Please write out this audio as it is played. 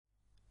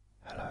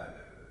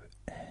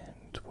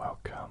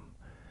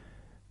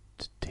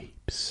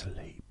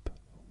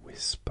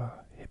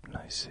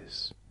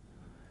Hypnosis.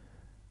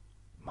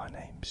 My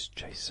name's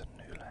Jason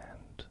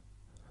Newland.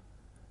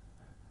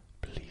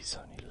 Please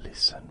only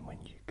listen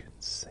when you can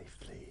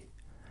safely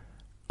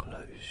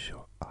close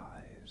your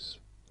eyes.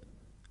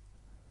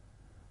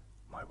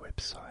 My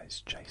website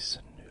is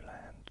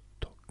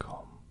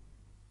jasonnewland.com.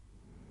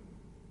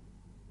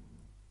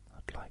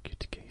 I'd like you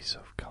to get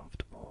yourself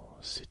comfortable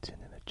sitting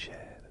in a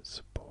chair that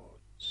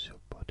supports your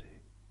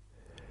body,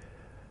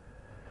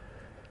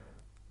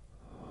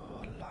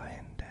 or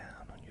lying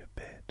down on your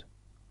bed.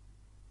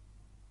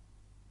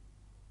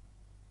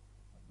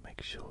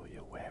 Make sure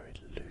you're wearing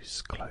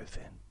loose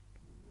clothing.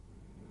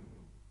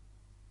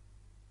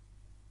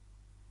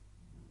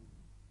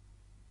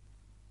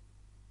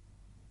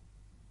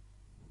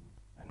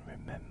 And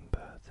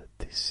remember that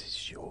this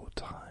is your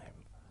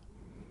time.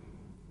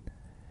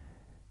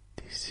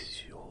 This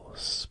is your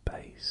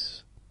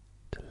space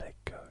to let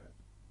go.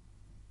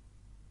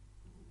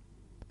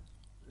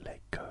 Let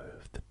go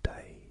of the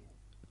day.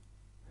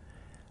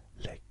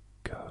 Let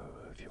go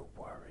of your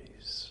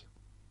worries.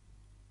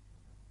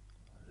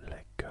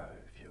 Let go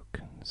of your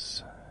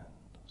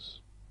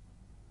concerns.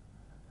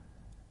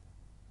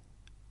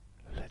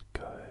 Let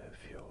go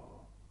of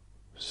your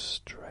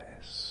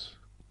stress.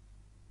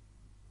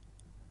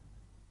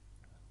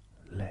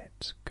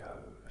 Let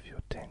go of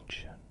your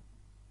tension.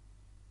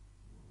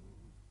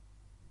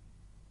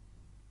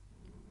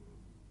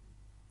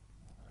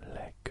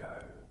 Let go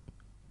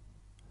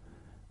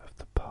of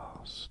the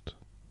past.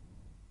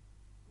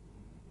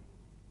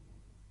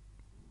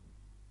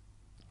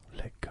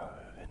 Let go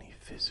of any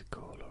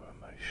physical or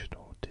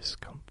emotional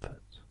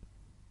discomfort.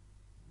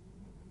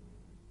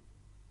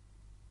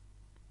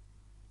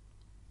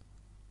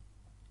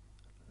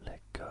 Let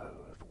go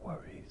of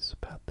worries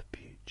about the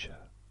future.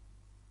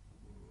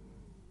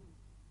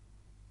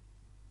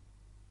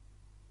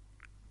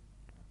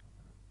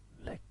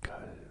 Let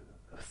go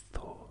of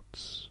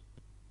thoughts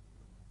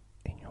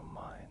in your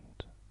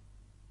mind,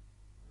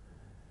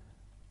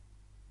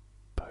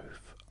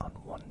 both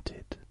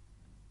unwanted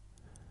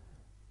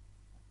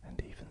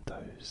and even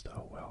those that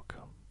are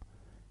welcome.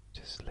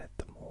 Just let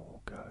them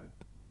all go.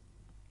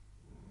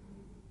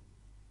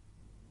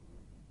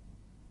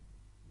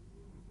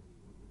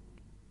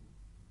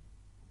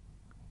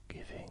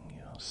 Giving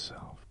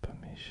yourself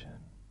permission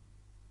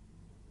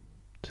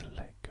to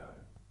let go.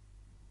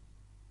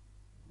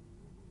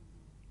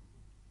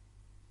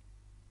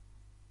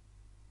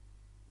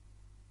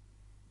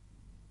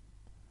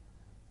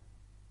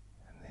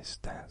 And there's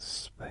that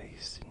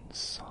space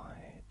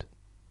inside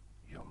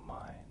your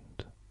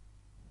mind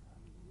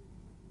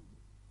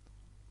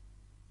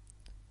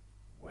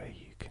where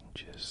you can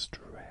just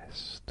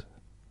rest.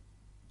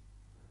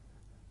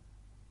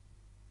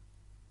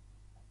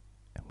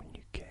 And when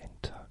you get in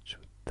touch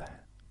with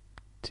that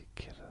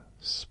particular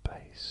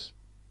space,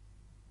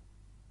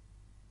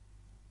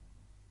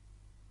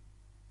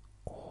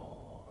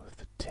 all of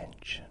the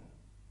tension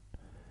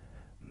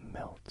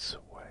melts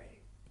away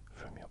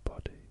from your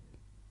body.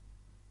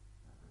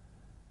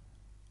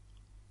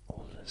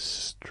 All the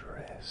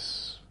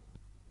stress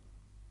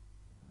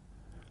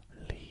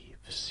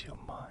leaves your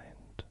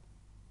mind.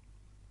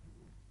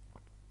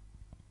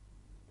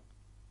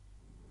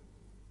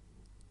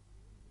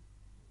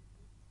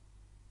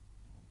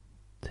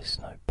 There's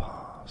no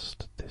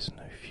past, there's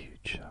no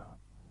future.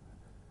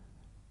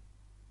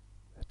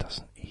 There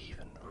doesn't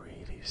even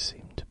really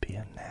seem to be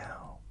a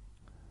now.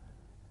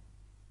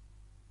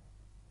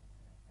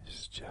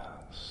 It's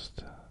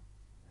just a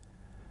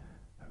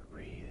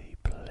really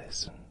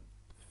pleasant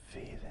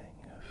feeling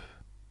of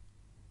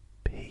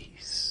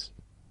peace.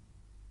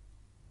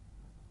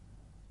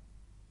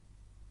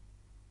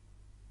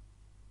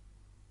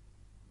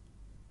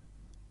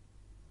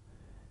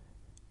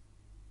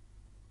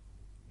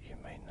 You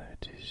may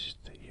notice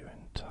that your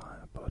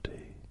entire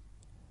body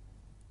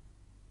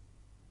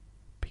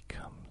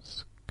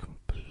becomes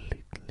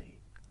completely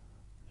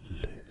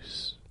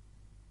loose.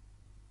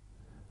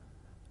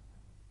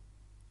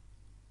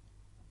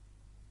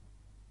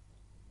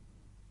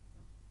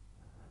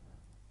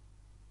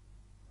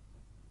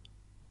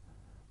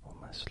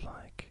 Almost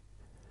like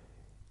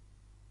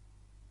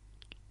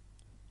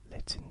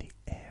letting the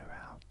air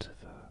out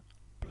of a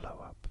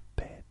blow-up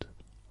bed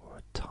or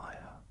a tire.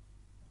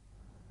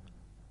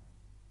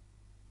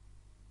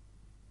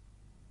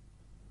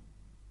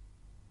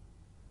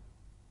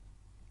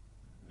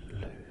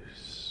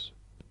 Loose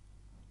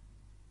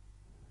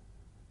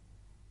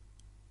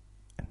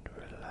and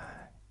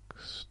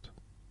relaxed.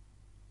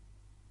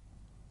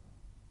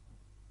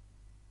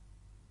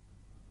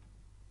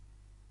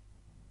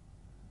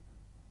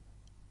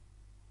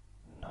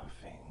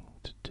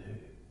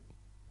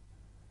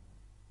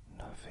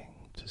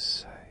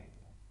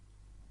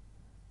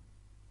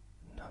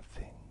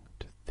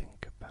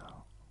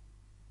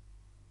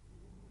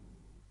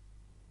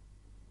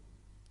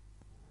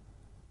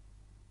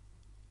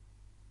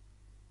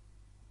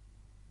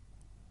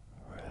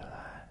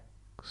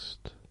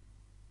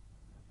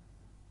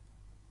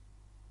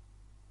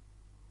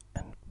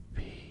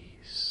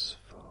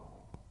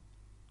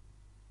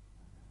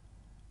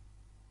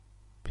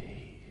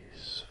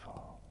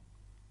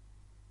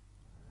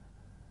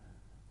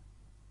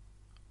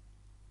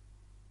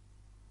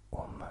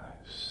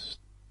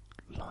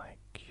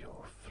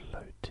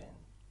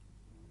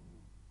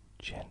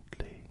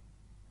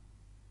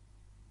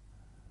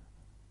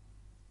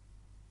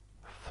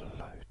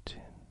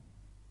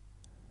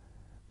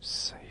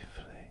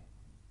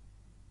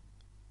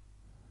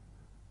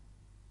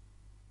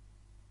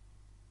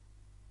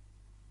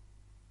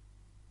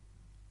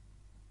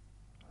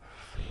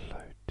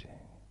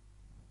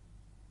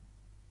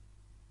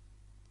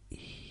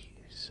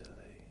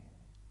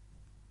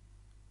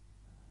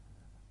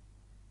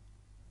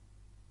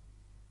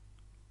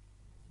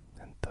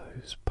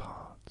 those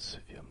parts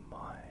of your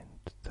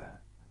mind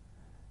that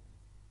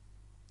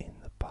in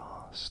the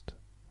past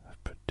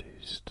have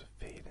produced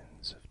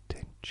feelings of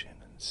tension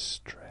and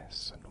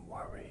stress and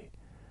worry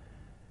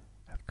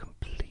have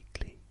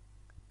completely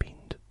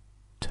been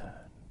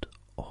turned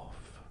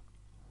off.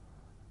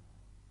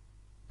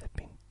 They've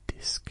been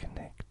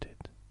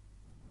disconnected,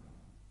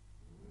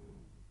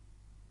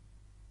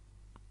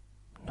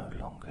 no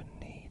longer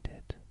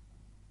needed,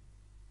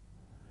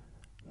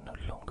 no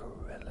longer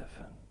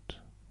relevant.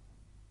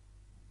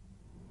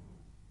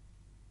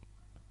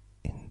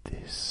 In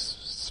this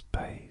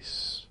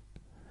space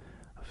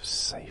of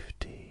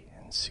safety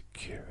and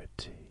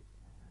security,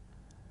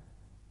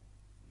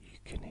 you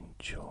can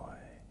enjoy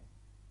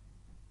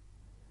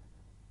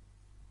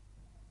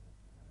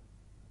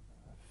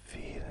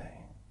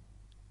feeling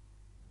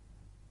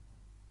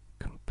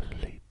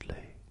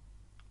completely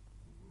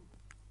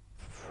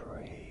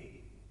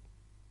free,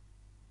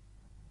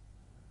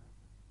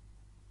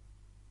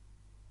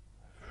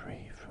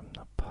 free from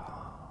the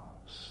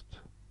past,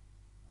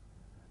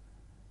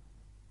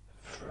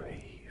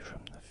 free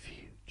from the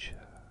future,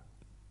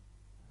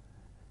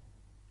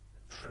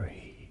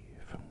 free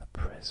from the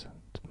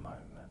present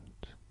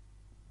moment,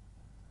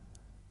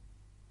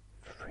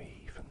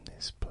 free from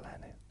this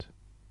planet,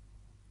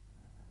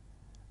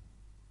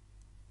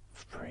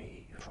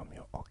 free from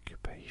your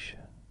occupation,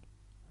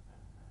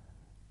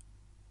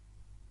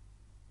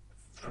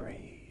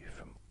 free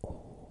from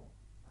all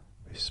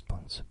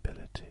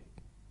responsibility,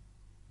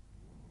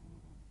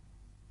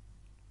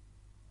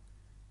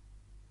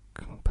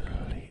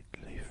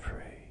 completely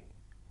free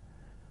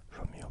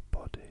from your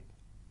body,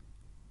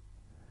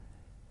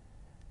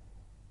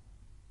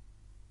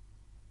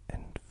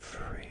 and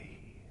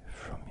free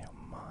from your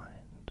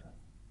mind.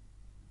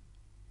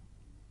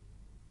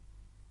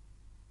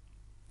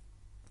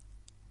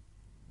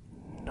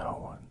 No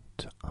one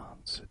to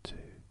answer to,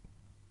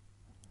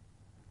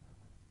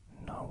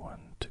 no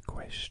one to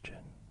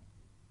question,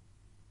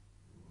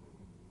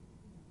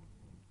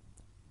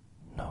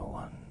 no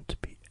one to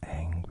be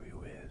angry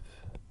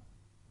with,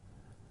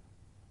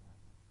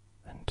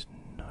 and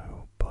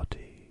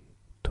nobody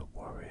to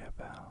worry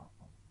about.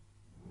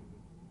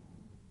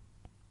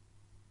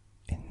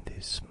 In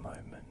this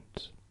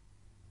moment,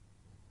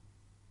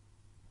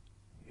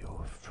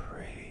 you're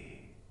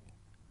free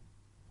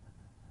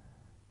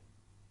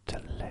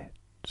to let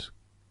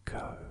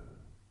go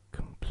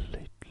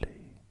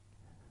completely.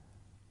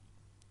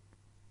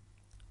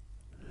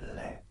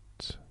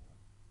 Let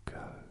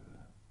go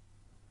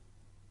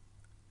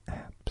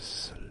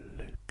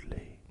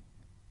absolutely.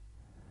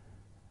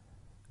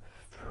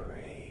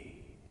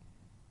 Free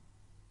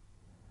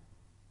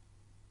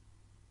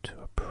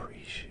to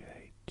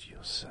appreciate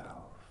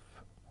yourself.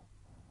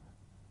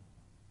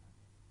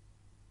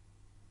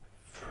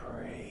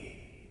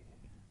 Free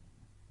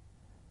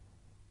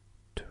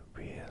to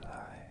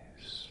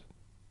realize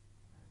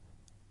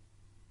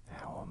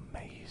how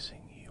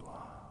amazing you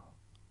are.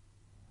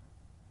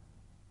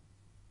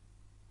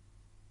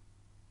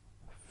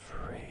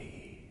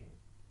 Free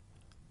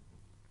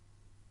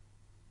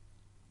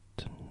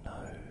to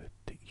know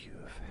that you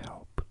have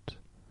helped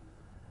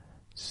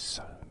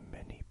so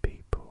many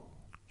people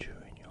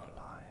during your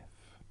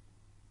life.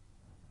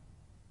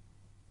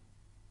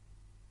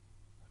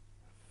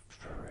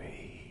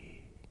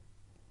 Free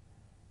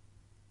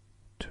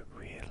to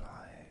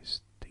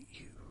realize that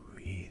you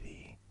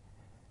really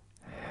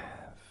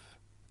have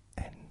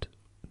and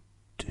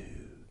do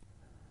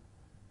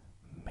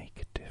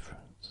make a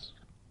difference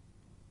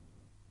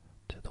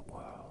to the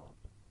world.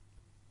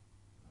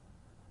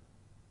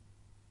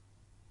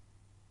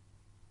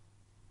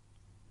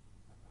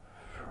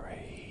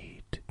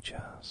 Free to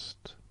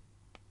just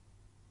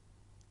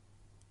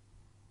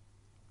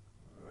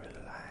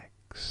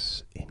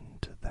relax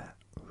into that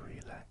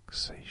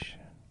relaxation,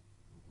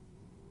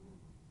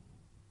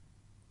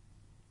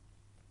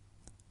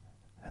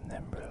 and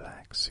then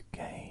relax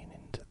again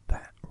into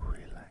that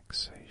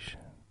relaxation,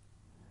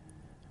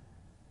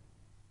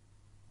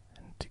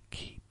 and to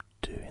keep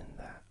doing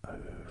that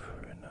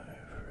over and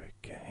over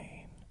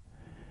again,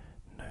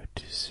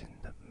 noticing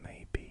that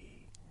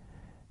maybe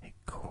it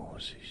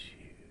causes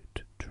you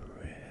to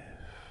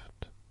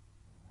drift,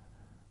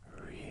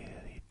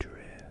 really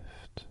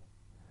drift,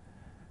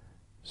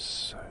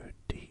 so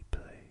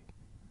deeply,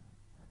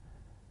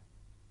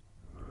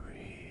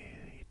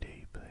 really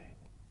deeply,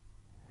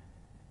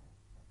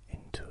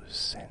 into a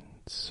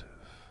sense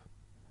of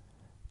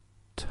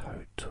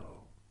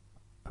total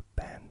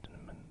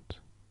abandonment,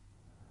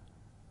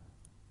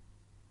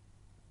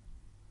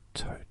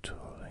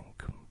 total and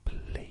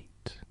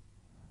complete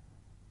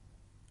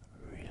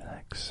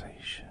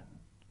relaxation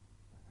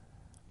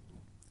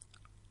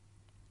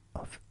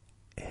of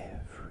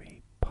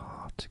every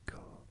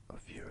particle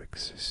of your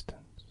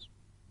existence,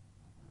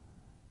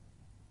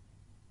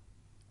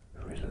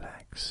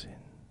 relaxing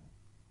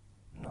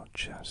not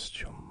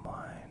just your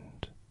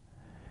mind,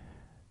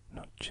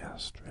 not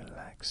just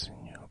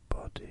relaxing your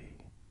body,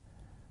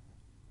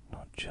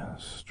 not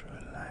just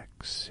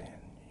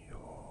relaxing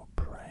your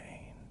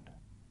brain,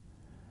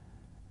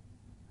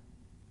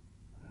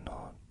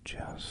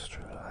 just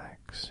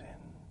relaxing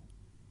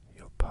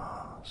your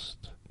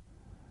past,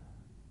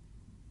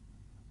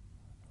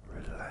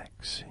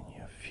 relaxing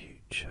your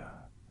future,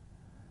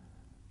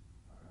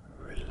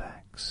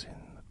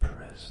 relaxing the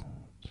present.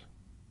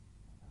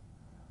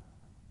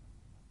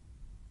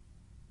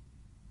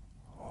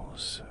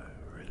 Also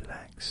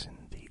relaxing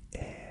the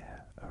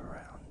air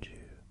around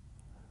you,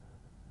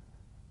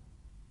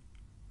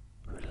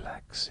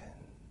 relaxing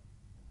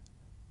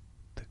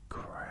the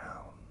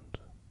ground,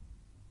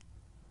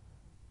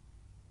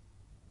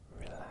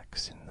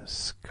 relaxing the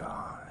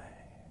sky,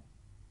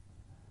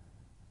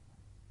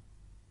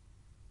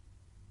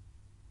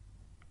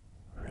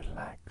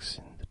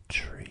 relaxing the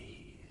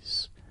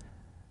trees,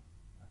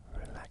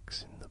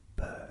 relaxing the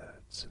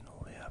birds and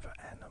all the other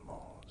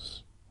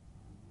animals.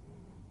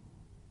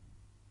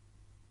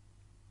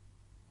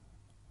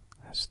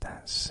 As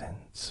that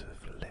sense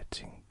of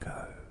letting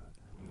go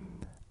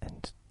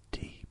and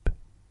deep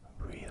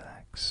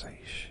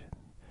relaxation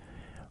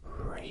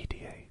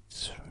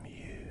radiates from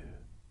you,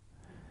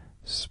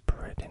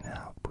 spreading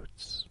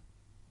outwards,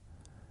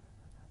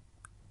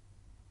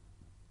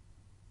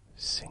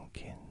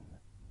 sinking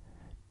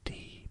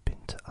deep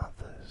into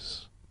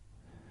others,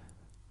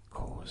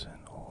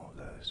 causing all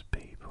those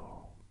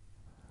people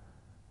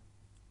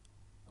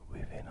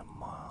within a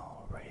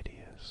mile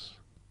radius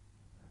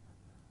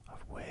of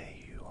where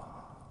you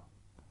are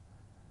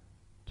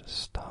to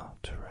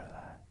start to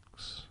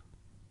relax,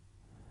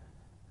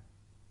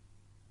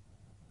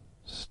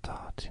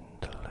 starting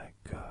to let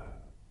go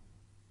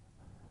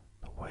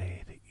the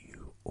way that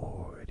you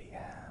already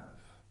have.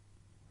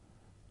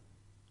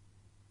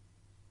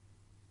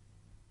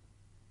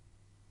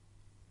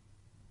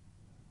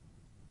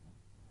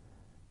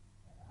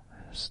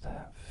 As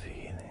that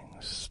feeling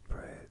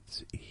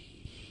spreads even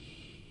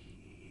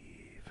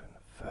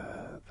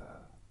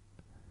further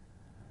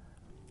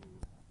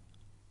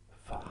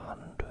for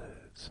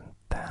hundreds and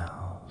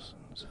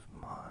thousands of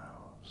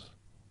miles,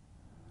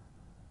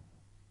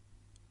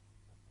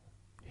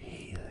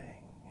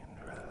 healing and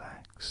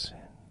relaxing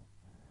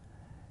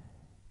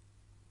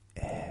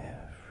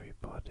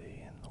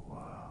everybody in the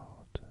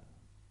world,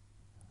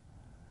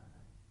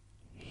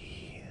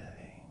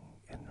 healing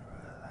and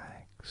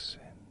relaxing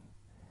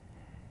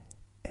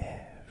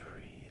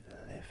every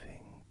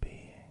living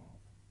being.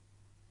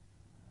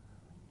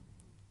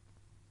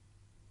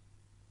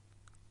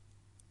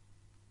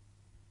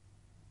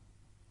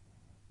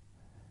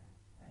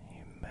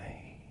 You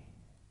may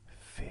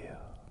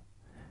feel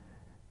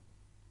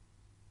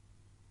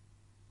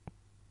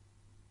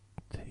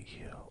that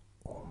you're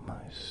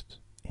almost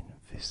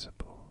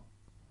invisible.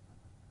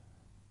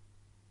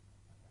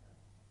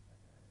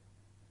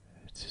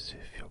 It's as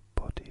if your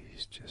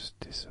body's just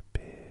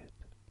disappeared,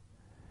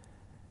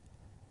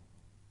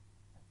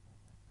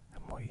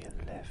 and what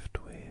you're left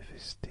with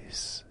is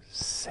this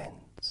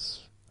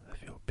sense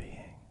of your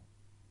being.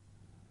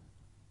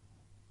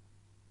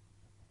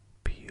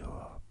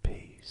 Pure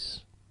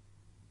peace,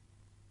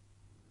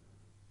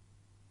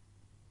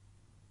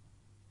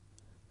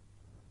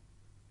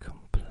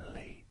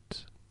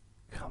 complete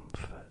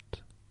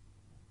comfort,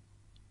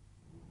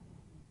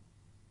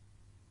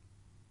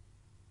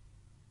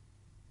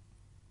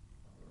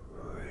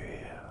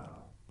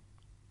 real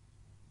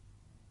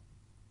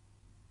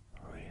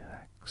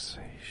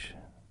relaxation,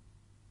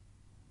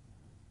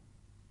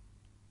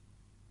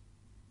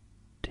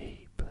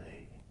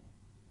 deeply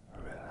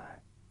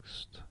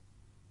relaxed.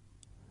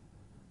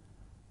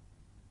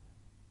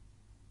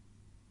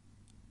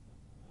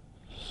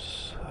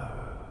 So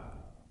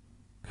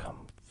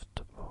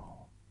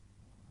comfortable,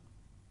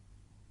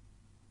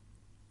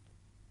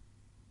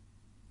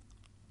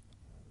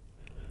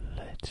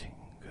 letting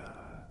go,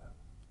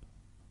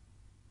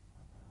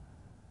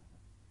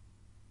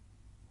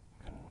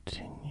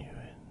 continuing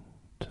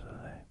to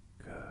let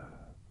go,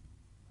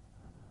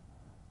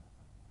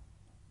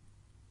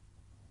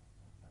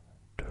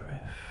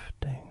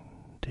 drifting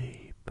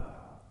deeper,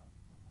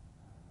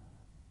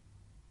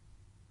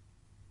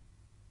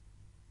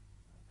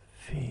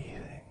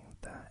 feeling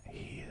that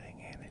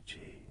healing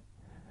energy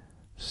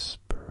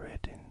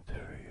spreading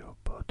through your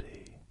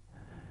body,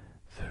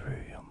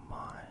 through your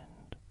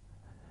mind,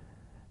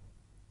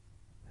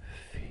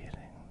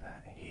 feeling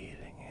that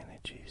healing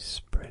energy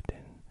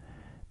spreading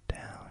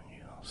down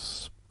your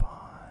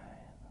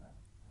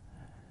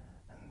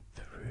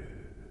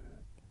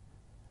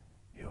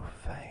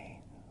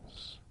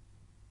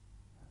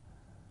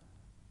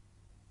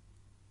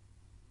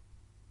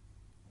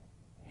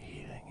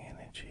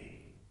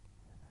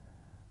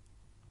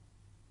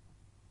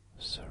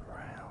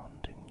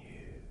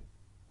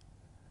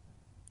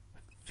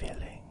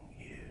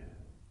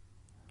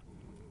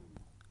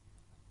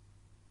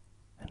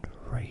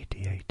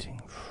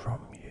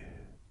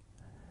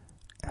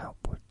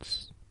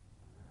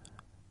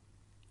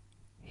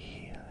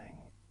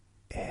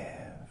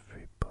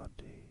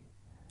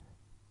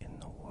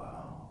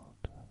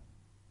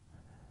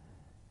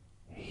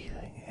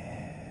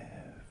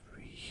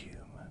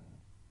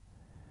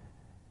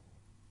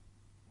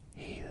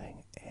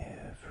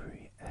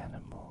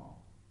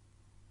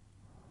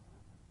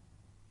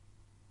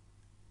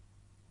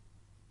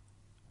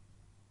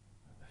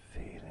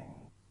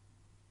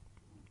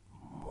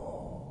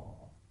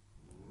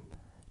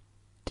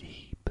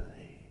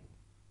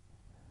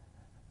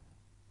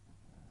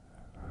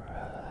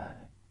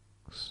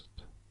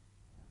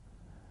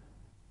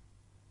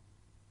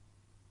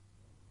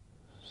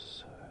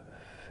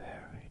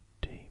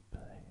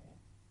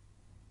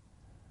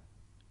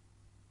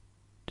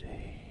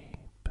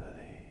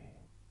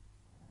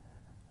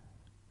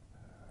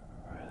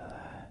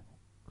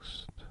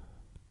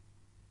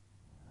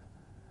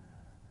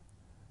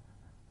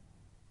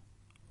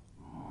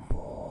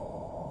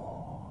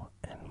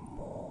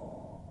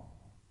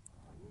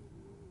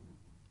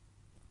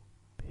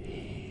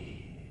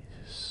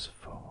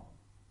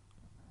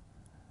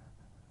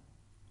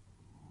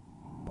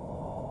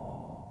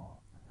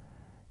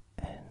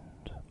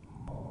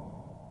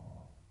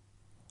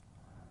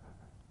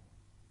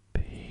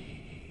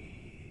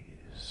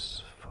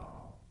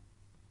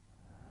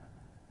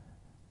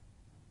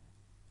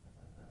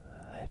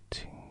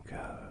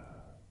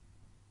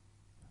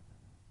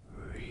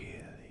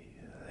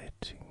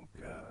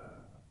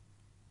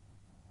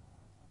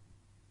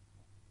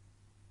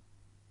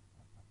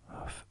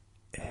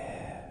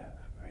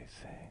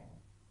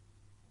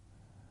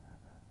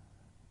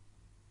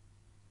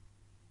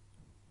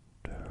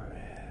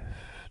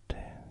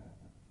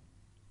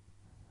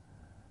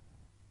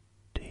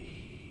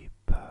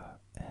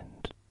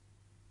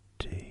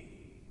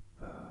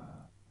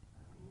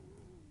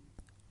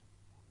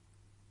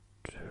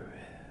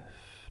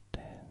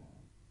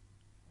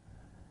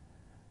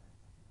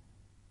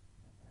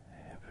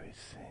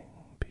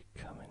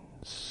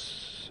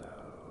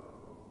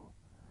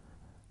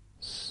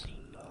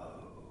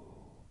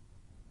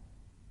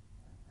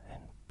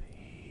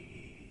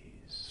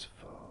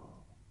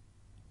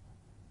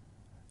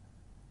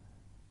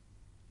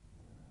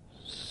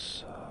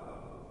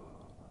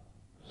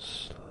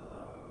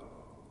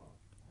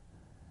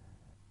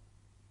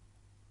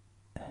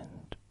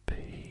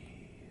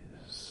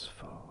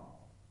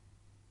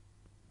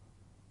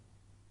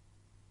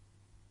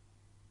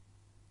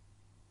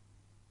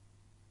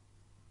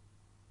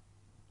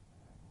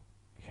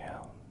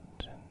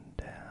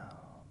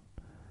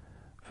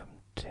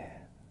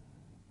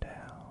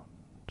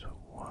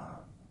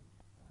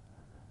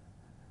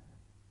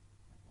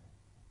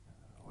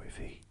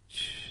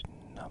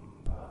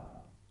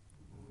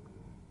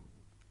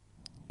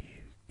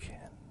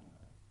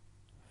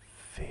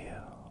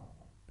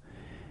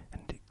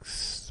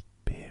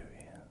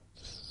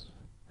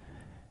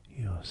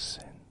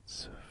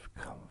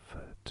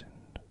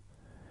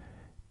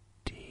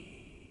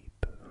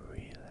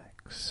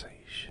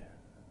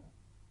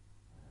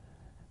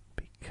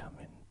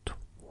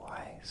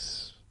nice